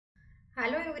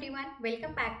Hello everyone,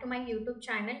 welcome back to my YouTube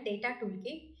channel Data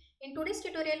Toolkit. In today's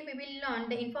tutorial, we will learn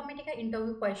the Informatica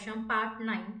interview question part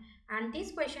 9, and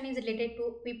this question is related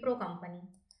to Wipro company.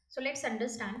 So let's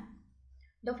understand.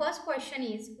 The first question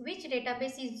is, which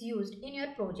database is used in your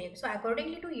project? So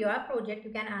accordingly to your project,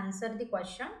 you can answer the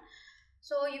question.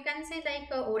 So you can say like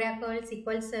Oracle,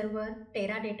 SQL Server,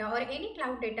 Teradata or any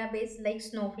cloud database like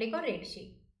Snowflake or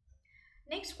Redshift.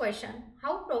 Next question,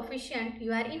 how proficient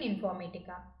you are in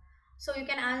Informatica? So you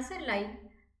can answer like,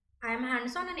 I am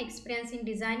hands-on and experienced in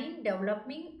designing,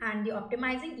 developing and the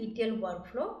optimizing ETL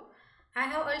workflow. I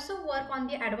have also worked on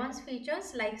the advanced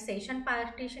features like session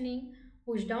partitioning,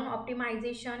 pushdown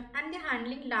optimization and the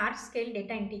handling large-scale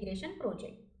data integration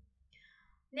project.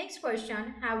 Next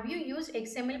question, have you used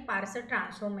XML parser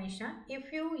transformation?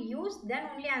 If you use, then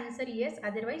only answer yes,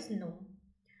 otherwise no.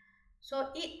 So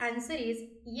the answer is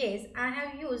yes, I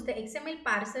have used the XML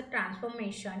parser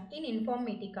transformation in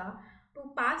Informatica to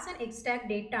parse and extract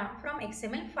data from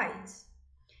XML files.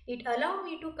 It allowed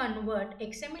me to convert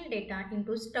XML data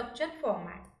into structured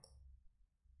format.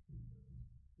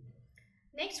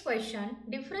 Next question,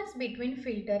 difference between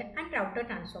filter and router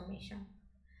transformation.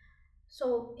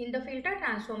 So in the filter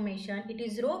transformation, it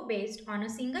is row based on a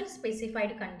single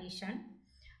specified condition.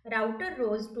 Router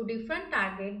rows to different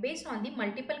target based on the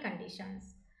multiple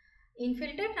conditions. In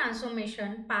filter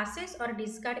transformation, passes or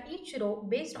discard each row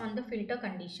based on the filter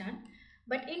condition,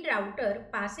 but in router,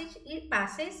 passes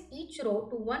each row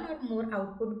to one or more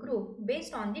output group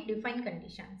based on the defined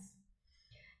conditions.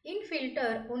 In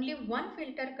filter, only one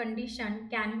filter condition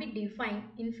can be defined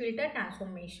in filter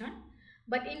transformation,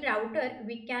 but in router,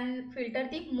 we can filter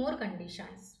the more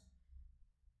conditions.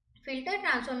 Filter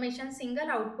transformation single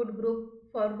output group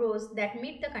for rows that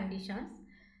meet the conditions,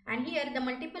 and here the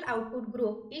multiple output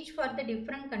group each for the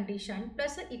different condition,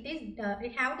 plus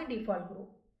it have the default group.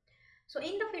 So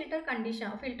in the filter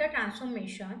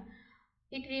transformation,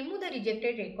 it remove the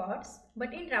rejected records,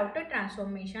 but in router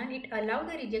transformation it allow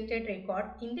the rejected record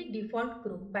in the default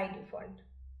group by default.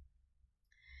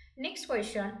 Next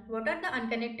question, what are the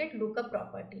unconnected lookup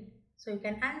property? So you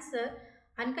can answer,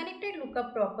 unconnected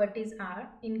lookup properties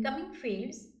are incoming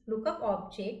fields, lookup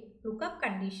object, lookup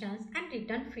conditions and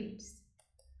return fields.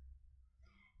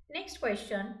 Next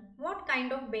question, what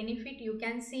kind of benefit you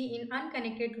can see in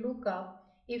unconnected lookup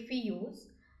if we use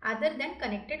other than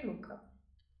connected lookup?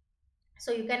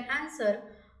 So you can answer,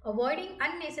 avoiding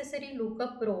unnecessary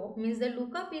lookup row means the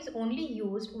lookup is only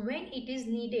used when it is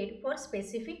needed for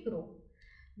specific row.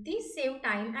 This saves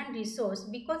time and resource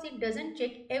because it doesn't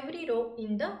check every row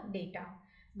in the data.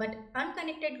 But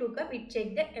unconnected lookup, it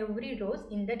checks the every rows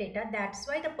in the data. That's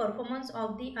why the performance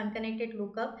of the unconnected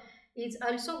lookup is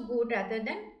also good rather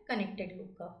than connected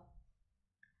lookup.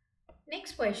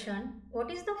 Next question, what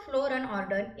is the flow run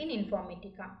order in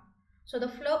Informatica? So the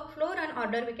flow run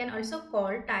order we can also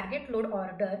call target load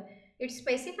order. It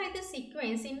specifies the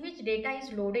sequence in which data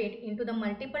is loaded into the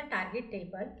multiple target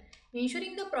table,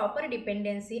 ensuring the proper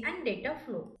dependency and data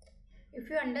flow. If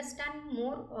you understand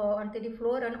more onto the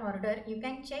flow run order, you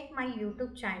can check my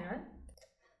YouTube channel.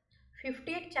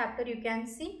 58th chapter you can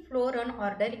see flow run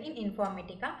order in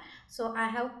Informatica. So I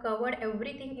have covered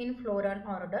everything in flow run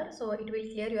order, so it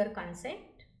will clear your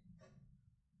concept.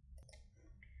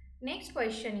 Next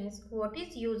question is, what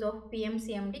is use of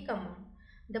PMCMD command?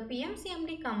 The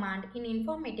PMCMD command in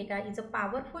Informatica is a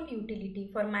powerful utility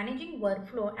for managing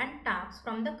workflow and tasks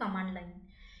from the command line.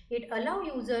 It allows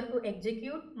user to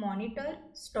execute, monitor,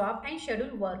 stop and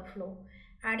schedule workflow.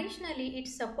 Additionally, it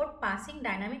supports passing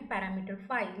dynamic parameter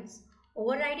files,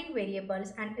 overriding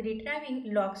variables and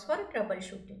retrieving logs for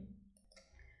troubleshooting.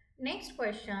 Next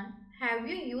question, have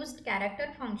you used character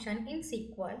function in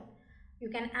SQL? You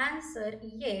can answer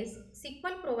yes.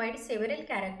 SQL provides several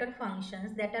character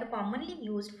functions that are commonly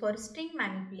used for string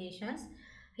manipulations.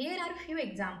 Here are few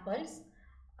examples: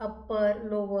 upper,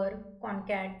 lower,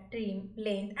 concat, trim,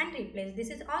 length and replace. This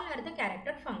is all are the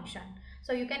character function.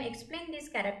 So you can explain these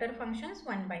character functions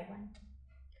one by one.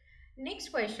 Next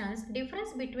questions,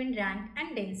 difference between rank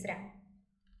and dense rank.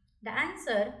 The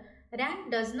answer,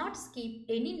 rank does not skip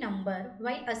any number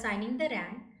while assigning the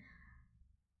rank,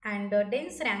 and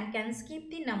dense rank can skip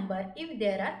the number if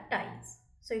there are ties.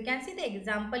 So you can see the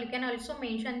example, you can also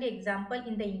mention the example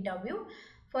in the interview.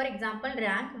 For example,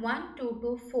 rank 1, 2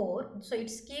 to 4, so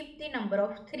it skipped the number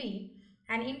of 3,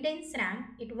 and in dense rank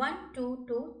it 1, 2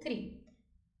 to 3.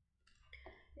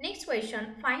 Next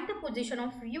question, find the position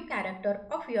of view character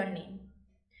of your name.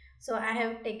 So I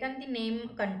have taken the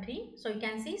name country. So you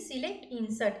can see select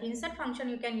insert function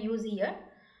you can use here.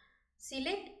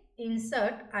 Select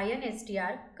insert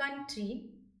instr country,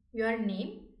 your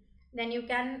name, Then you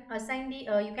can assign the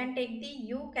you can take the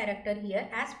U character here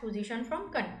as position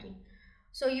from country.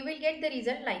 So you will get the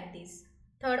result like this.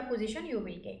 Third position you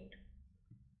will get.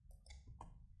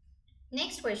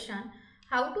 Next question,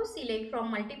 how to select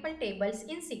from multiple tables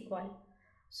in SQL?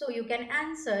 So you can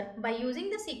answer by using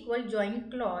the SQL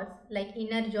join clause like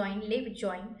inner join, left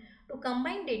join to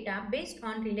combine data based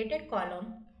on related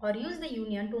column, or use the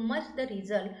union to merge the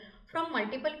result from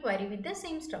multiple query with the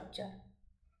same structure.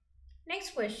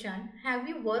 Next question, have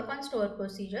you worked on store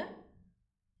procedure?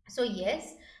 So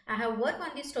yes, I have worked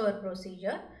on the store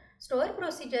procedure. Store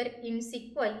procedure in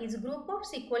SQL is a group of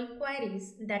SQL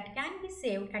queries that can be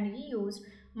saved and reused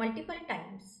multiple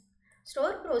times.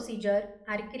 Store procedure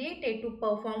are created to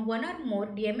perform one or more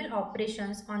DML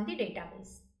operations on the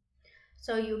database.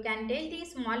 So you can tell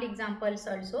these small examples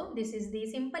also. This is the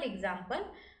simple example.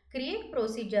 Create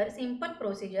procedure, simple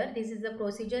procedure. This is the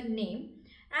procedure name.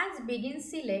 As begin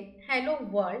select hello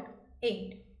world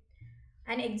end.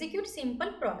 And execute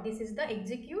simple proc. This is the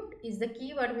execute is the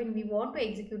keyword when we want to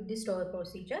execute the store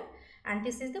procedure, and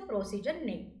this is the procedure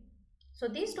name. So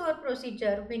this store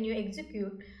procedure when you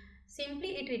execute, simply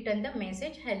it return the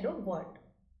message hello world.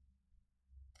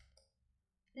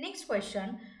 Next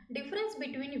question, difference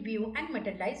between view and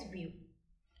materialized view.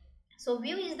 So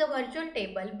view is the virtual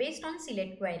table based on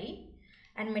select query,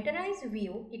 and materialized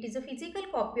view, it is a physical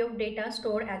copy of data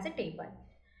stored as a table.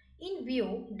 In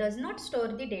view does not store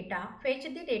the data, fetch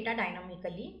the data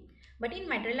dynamically, but in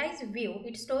materialized view,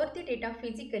 it stores the data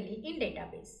physically in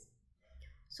database.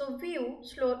 So view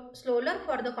slower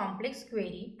for the complex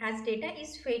query as data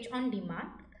is fetched on demand,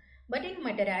 but in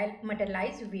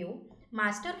materialized view,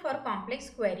 master for complex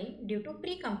query due to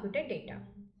pre-computed data.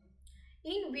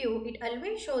 In view, it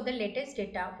always shows the latest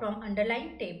data from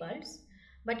underlying tables,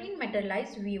 but in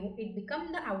materialized view, it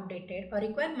becomes the outdated or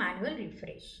require manual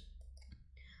refresh.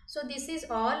 So this is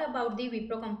all about the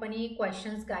Wipro company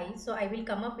questions, guys. So I will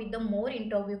come up with the more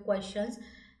interview questions,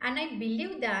 and I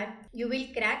believe that you will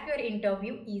crack your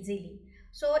interview easily.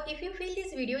 So if you feel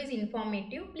this video is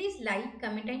informative, please like,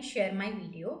 comment and share my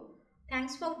video.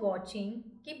 Thanks for watching.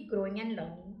 Keep growing and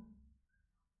learning.